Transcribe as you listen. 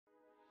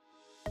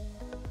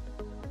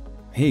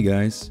Hey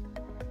guys!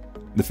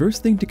 The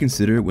first thing to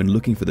consider when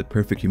looking for the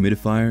perfect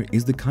humidifier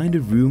is the kind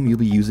of room you'll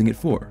be using it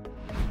for.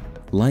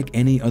 Like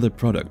any other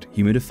product,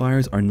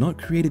 humidifiers are not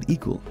created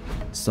equal.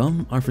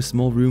 Some are for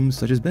small rooms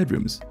such as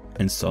bedrooms,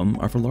 and some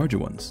are for larger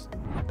ones.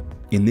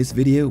 In this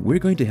video, we're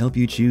going to help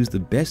you choose the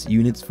best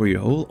units for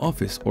your whole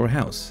office or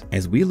house,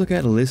 as we look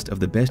at a list of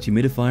the best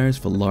humidifiers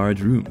for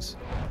large rooms.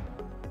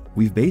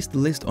 We've based the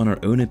list on our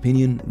own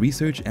opinion,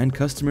 research, and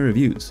customer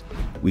reviews.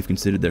 We've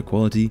considered their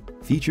quality,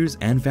 features,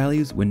 and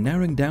values when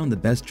narrowing down the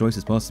best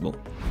choices possible.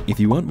 If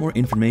you want more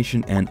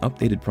information and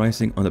updated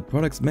pricing on the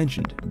products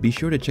mentioned, be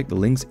sure to check the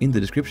links in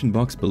the description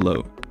box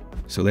below.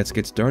 So let's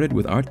get started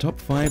with our top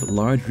 5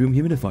 large room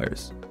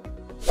humidifiers.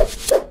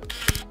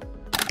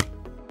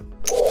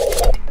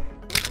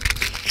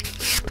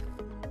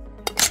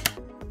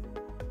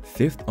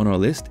 Fifth on our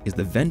list is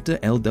the Venta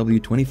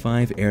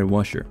LW25 air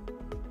washer.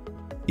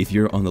 If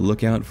you're on the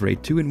lookout for a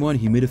 2-in-1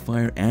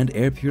 humidifier and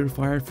air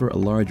purifier for a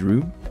large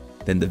room,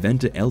 then the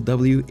Venta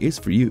LW is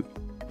for you.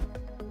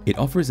 It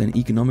offers an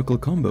economical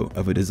combo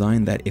of a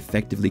design that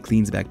effectively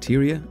cleans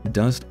bacteria,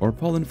 dust, or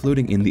pollen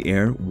floating in the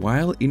air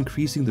while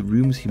increasing the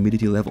room's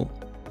humidity level.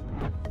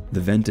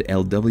 The Venta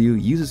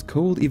LW uses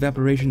cold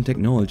evaporation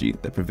technology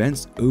that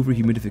prevents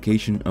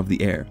overhumidification of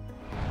the air.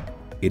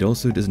 It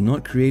also does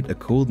not create a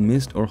cold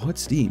mist or hot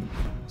steam,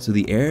 so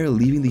the air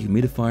leaving the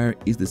humidifier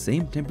is the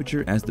same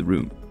temperature as the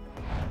room.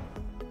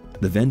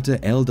 The Venta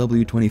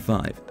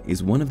LW25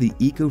 is one of the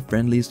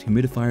eco-friendliest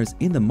humidifiers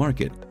in the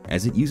market,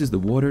 as it uses the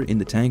water in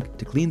the tank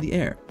to clean the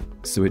air,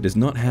 so it does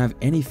not have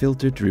any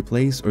filter to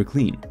replace or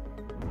clean.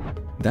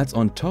 That's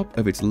on top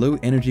of its low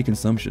energy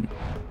consumption.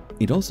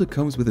 It also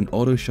comes with an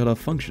auto shut-off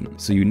function,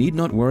 so you need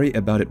not worry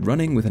about it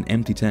running with an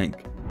empty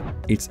tank.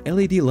 Its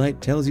LED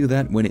light tells you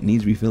that when it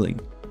needs refilling.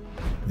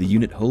 The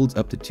unit holds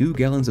up to 2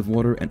 gallons of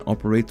water and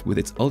operates with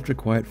its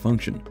ultra-quiet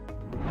function.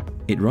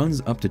 It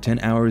runs up to 10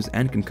 hours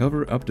and can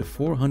cover up to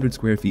 400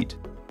 square feet.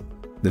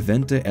 The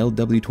Venta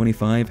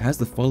LW25 has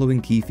the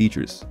following key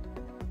features: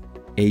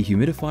 a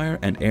humidifier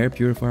and air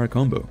purifier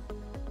combo,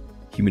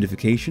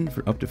 humidification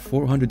for up to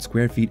 400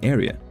 square feet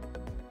area,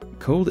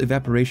 cold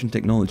evaporation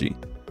technology,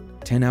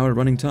 10-hour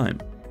running time,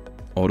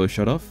 auto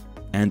shutoff,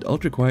 and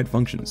ultra-quiet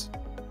functions.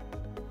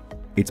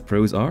 Its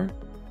pros are: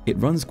 it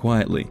runs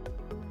quietly,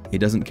 it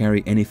doesn't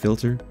carry any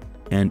filter,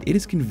 and it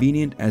is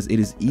convenient as it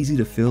is easy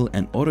to fill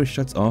and auto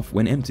shuts off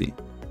when empty.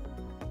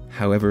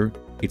 However,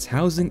 its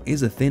housing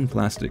is a thin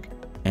plastic,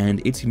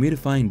 and its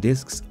humidifying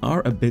discs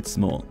are a bit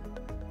small.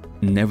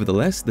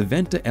 Nevertheless, the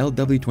Venta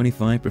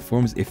LW25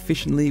 performs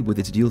efficiently with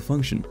its dual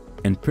function,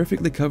 and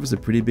perfectly covers a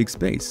pretty big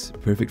space,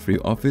 perfect for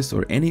your office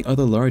or any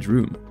other large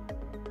room.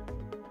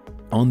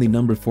 On the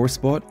number 4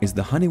 spot is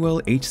the Honeywell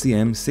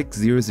HCM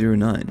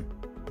 6009.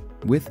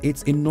 With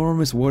its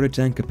enormous water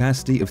tank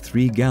capacity of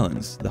 3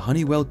 gallons, the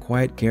Honeywell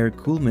Quiet Care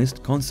Cool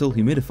Mist Console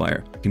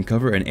Humidifier can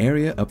cover an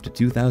area up to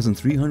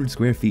 2,300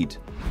 square feet.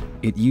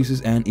 It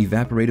uses an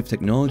evaporative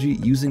technology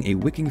using a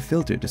wicking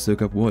filter to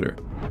soak up water,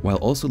 while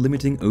also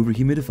limiting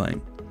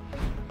overhumidifying.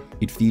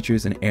 It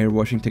features an air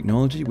washing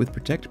technology with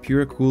Protect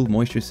Pure Cool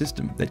moisture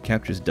system that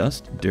captures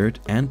dust,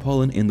 dirt, and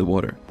pollen in the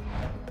water.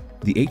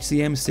 The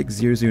HCM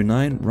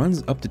 6009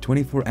 runs up to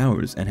 24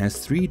 hours and has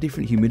 3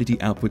 different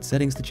humidity output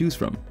settings to choose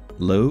from: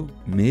 low,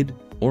 mid,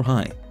 or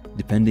high,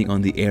 depending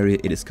on the area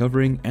it is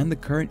covering and the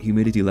current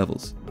humidity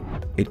levels.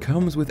 It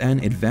comes with an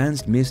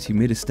advanced mist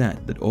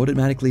humidistat that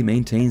automatically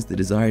maintains the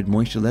desired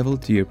moisture level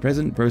to your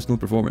present personal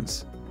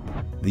performance.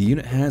 The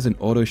unit has an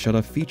auto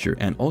shut-off feature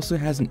and also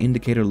has an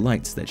indicator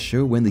lights that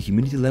show when the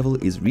humidity level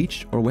is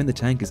reached or when the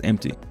tank is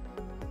empty.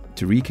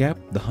 To recap,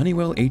 the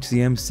Honeywell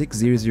HCM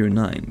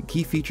 6009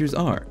 key features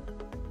are: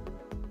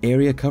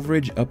 area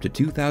coverage up to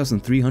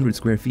 2,300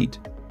 square feet,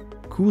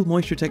 cool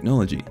moisture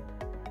technology,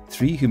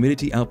 3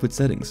 humidity output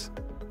settings,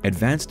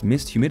 advanced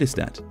mist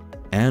humidistat,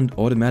 and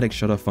automatic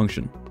shutoff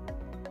function.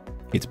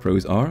 Its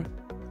pros are: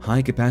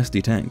 high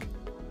capacity tank,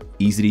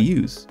 easy to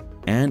use,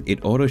 and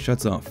it auto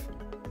shuts off.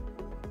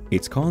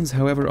 Its cons,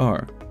 however,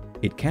 are: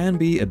 it can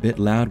be a bit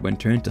loud when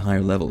turned to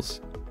higher levels,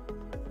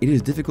 it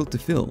is difficult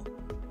to fill,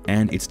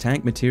 and its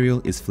tank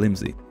material is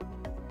flimsy.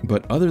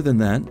 But other than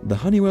that, the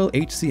Honeywell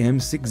HCM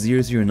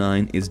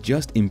 6009 is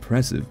just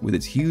impressive. With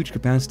its huge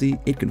capacity,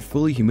 it can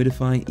fully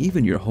humidify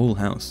even your whole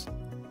house.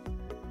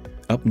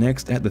 Up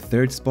next at the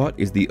 3rd spot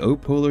is the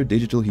O-Polar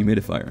Digital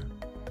Humidifier.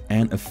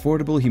 An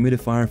affordable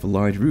humidifier for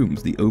large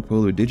rooms, the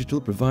O-Polar Digital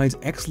provides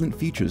excellent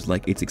features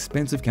like its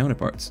expensive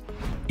counterparts.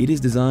 It is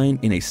designed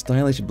in a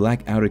stylish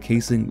black outer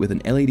casing with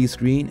an LED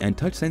screen and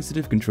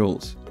touch-sensitive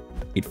controls.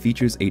 It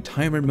features a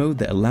timer mode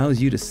that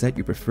allows you to set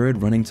your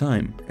preferred running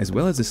time, as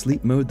well as a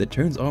sleep mode that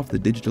turns off the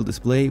digital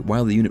display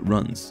while the unit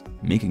runs,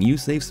 making you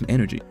save some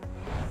energy.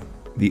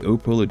 The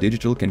O-Polar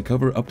Digital can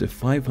cover up to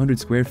 500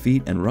 square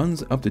feet and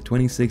runs up to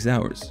 26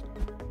 hours.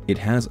 It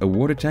has a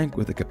water tank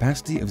with a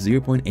capacity of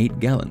 0.8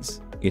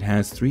 gallons. It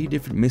has 3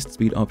 different mist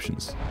speed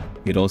options.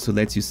 It also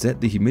lets you set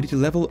the humidity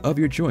level of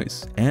your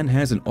choice and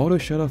has an auto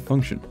shut-off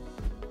function.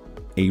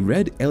 A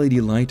red LED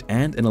light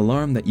and an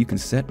alarm that you can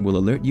set will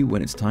alert you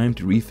when it's time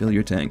to refill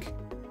your tank.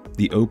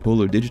 The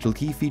O-Polar digital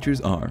key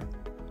features are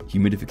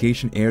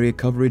humidification area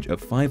coverage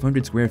of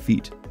 500 square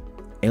feet,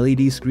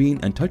 LED screen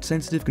and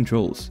touch-sensitive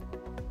controls,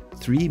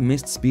 3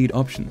 mist speed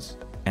options,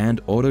 and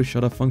auto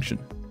shut-off function.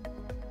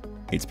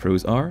 Its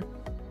pros are,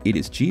 it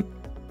is cheap,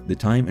 the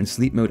time and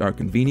sleep mode are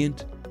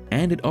convenient,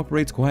 and it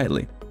operates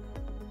quietly.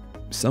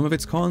 Some of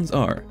its cons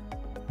are,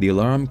 the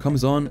alarm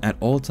comes on at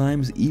all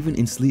times even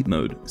in sleep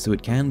mode, so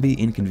it can be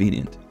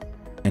inconvenient,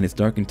 and its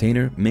dark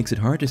container makes it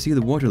hard to see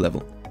the water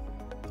level.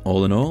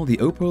 All in all, the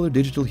O-Polar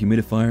digital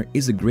humidifier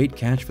is a great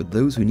catch for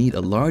those who need a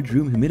large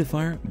room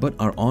humidifier but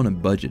are on a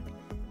budget.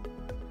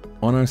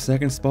 On our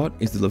second spot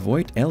is the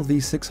Levoit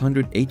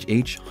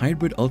LV600HH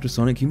Hybrid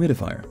Ultrasonic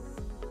Humidifier.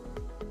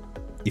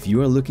 If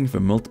you are looking for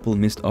multiple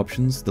mist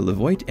options, the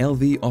Levoit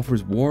LV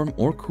offers warm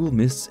or cool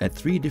mists at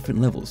 3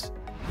 different levels.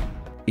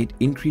 It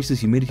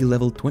increases humidity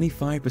level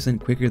 25%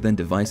 quicker than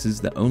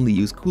devices that only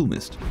use cool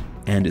mist,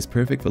 and is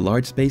perfect for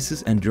large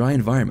spaces and dry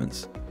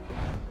environments.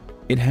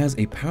 It has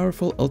a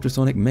powerful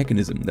ultrasonic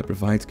mechanism that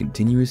provides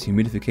continuous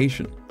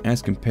humidification,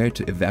 as compared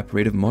to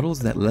evaporative models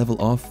that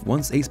level off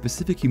once a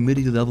specific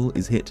humidity level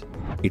is hit.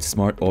 Its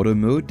smart auto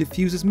mode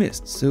diffuses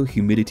mist, so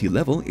humidity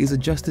level is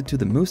adjusted to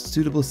the most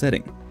suitable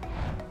setting.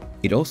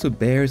 It also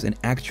bears an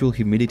actual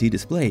humidity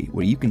display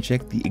where you can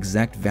check the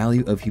exact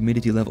value of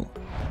humidity level.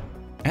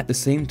 At the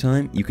same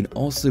time, you can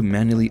also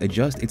manually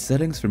adjust its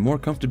settings for more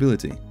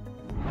comfortability.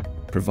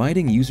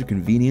 Providing user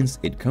convenience,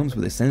 it comes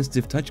with a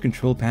sensitive touch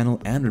control panel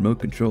and remote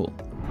control.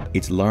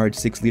 Its large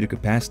 6-liter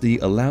capacity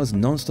allows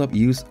non-stop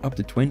use up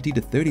to 20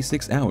 to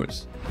 36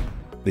 hours.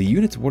 The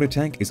unit's water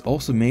tank is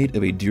also made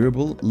of a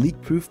durable,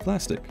 leak-proof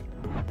plastic.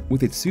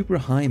 With its super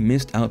high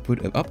mist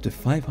output of up to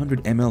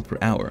 500 ml per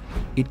hour,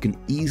 it can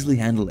easily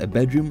handle a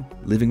bedroom,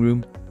 living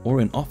room, or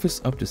an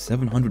office up to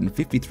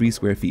 753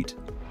 square feet.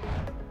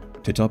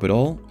 To top it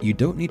all, you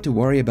don't need to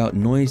worry about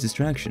noise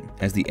distraction,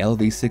 as the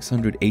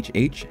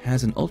LV600HH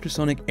has an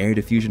ultrasonic air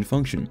diffusion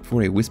function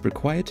for a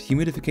whisper-quiet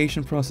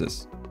humidification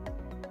process.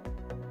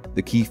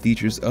 The key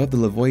features of the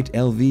Levoit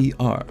LV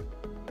are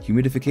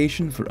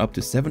humidification for up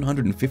to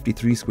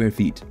 753 square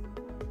feet,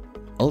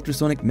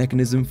 ultrasonic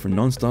mechanism for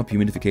non-stop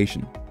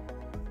humidification,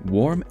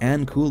 warm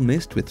and cool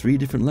mist with 3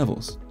 different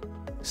levels,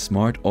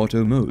 smart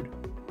auto mode,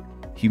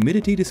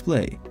 humidity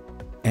display,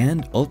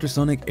 and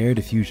ultrasonic air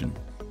diffusion.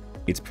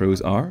 Its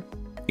pros are,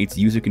 its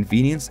user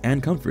convenience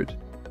and comfort,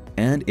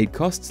 and it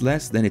costs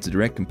less than its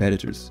direct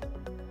competitors.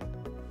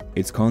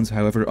 Its cons,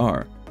 however,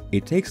 are,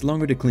 it takes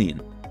longer to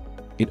clean,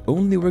 it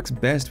only works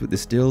best with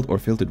distilled or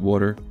filtered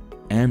water,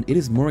 and it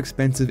is more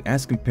expensive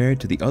as compared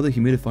to the other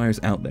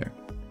humidifiers out there.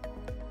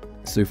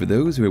 So for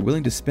those who are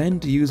willing to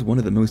spend to use one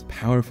of the most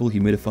powerful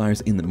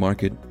humidifiers in the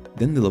market,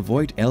 then the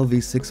Levoit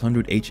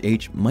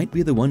LV600HH might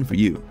be the one for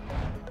you.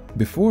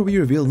 Before we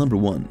reveal number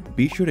 1,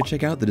 be sure to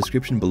check out the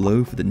description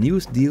below for the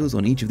newest deals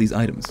on each of these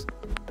items.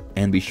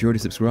 And be sure to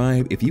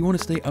subscribe if you want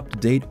to stay up to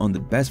date on the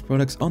best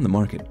products on the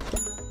market.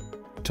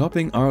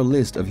 Topping our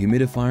list of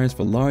humidifiers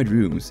for large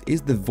rooms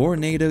is the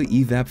Vornado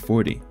EVAP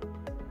 40.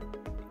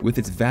 With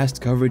its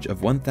vast coverage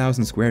of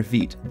 1,000 square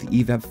feet, the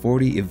EVAP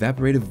 40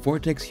 Evaporative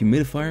Vortex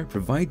Humidifier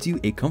provides you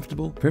a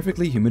comfortable,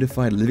 perfectly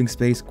humidified living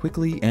space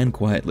quickly and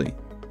quietly.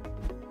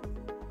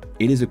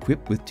 It is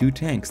equipped with 2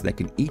 tanks that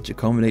can each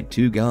accommodate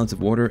 2 gallons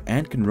of water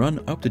and can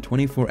run up to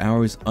 24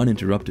 hours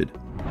uninterrupted.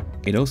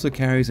 It also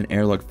carries an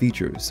airlock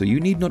feature, so you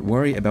need not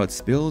worry about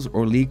spills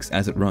or leaks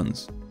as it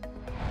runs.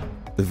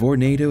 The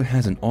Vornado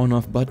has an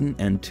on-off button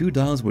and 2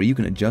 dials where you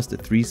can adjust the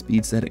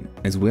 3-speed setting,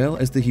 as well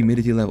as the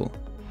humidity level.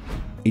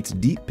 Its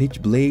deep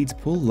pitch blades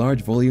pull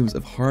large volumes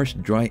of harsh,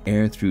 dry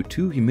air through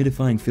 2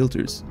 humidifying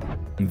filters.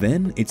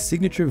 Then, its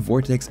signature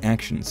vortex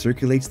action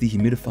circulates the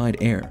humidified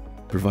air,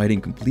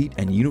 providing complete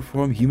and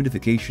uniform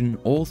humidification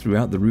all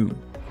throughout the room.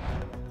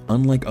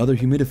 Unlike other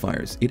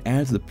humidifiers, it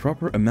adds the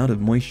proper amount of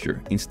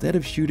moisture instead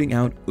of shooting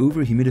out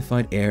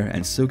over-humidified air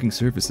and soaking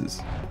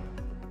surfaces.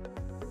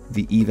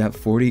 The EVAP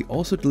 40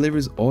 also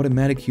delivers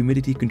automatic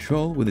humidity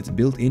control with its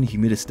built-in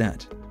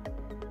humidistat.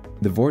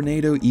 The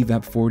Vornado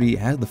EVAP 40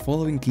 has the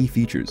following key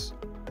features: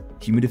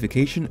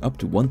 humidification up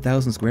to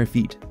 1,000 square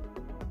feet,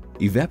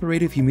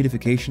 evaporative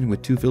humidification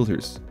with 2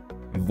 filters,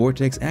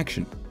 vortex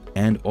action,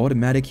 and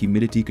automatic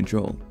humidity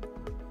control.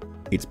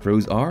 Its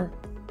pros are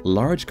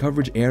large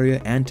coverage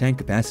area and tank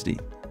capacity,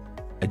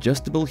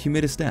 adjustable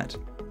humidistat,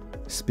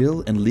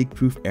 spill and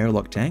leak-proof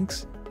airlock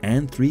tanks,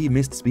 and 3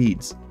 mist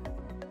speeds.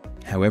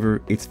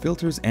 However, its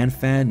filters and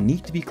fan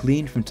need to be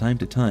cleaned from time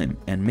to time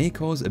and may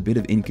cause a bit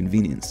of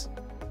inconvenience.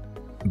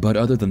 But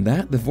other than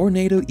that, the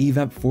Vornado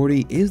EVAP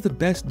 40 is the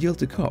best deal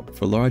to cop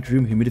for large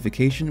room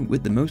humidification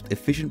with the most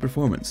efficient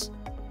performance.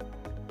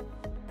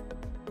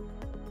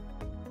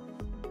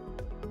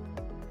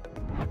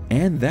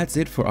 And that's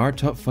it for our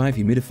top 5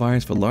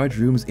 humidifiers for large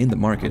rooms in the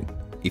market.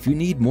 If you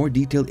need more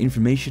detailed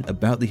information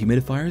about the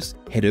humidifiers,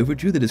 head over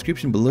to the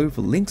description below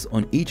for links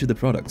on each of the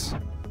products.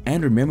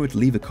 And remember to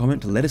leave a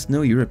comment to let us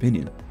know your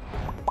opinion.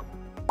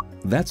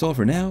 That's all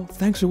for now,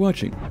 thanks for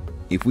watching.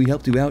 If we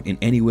helped you out in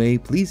any way,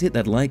 please hit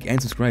that like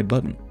and subscribe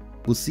button.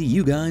 We'll see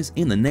you guys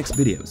in the next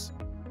videos.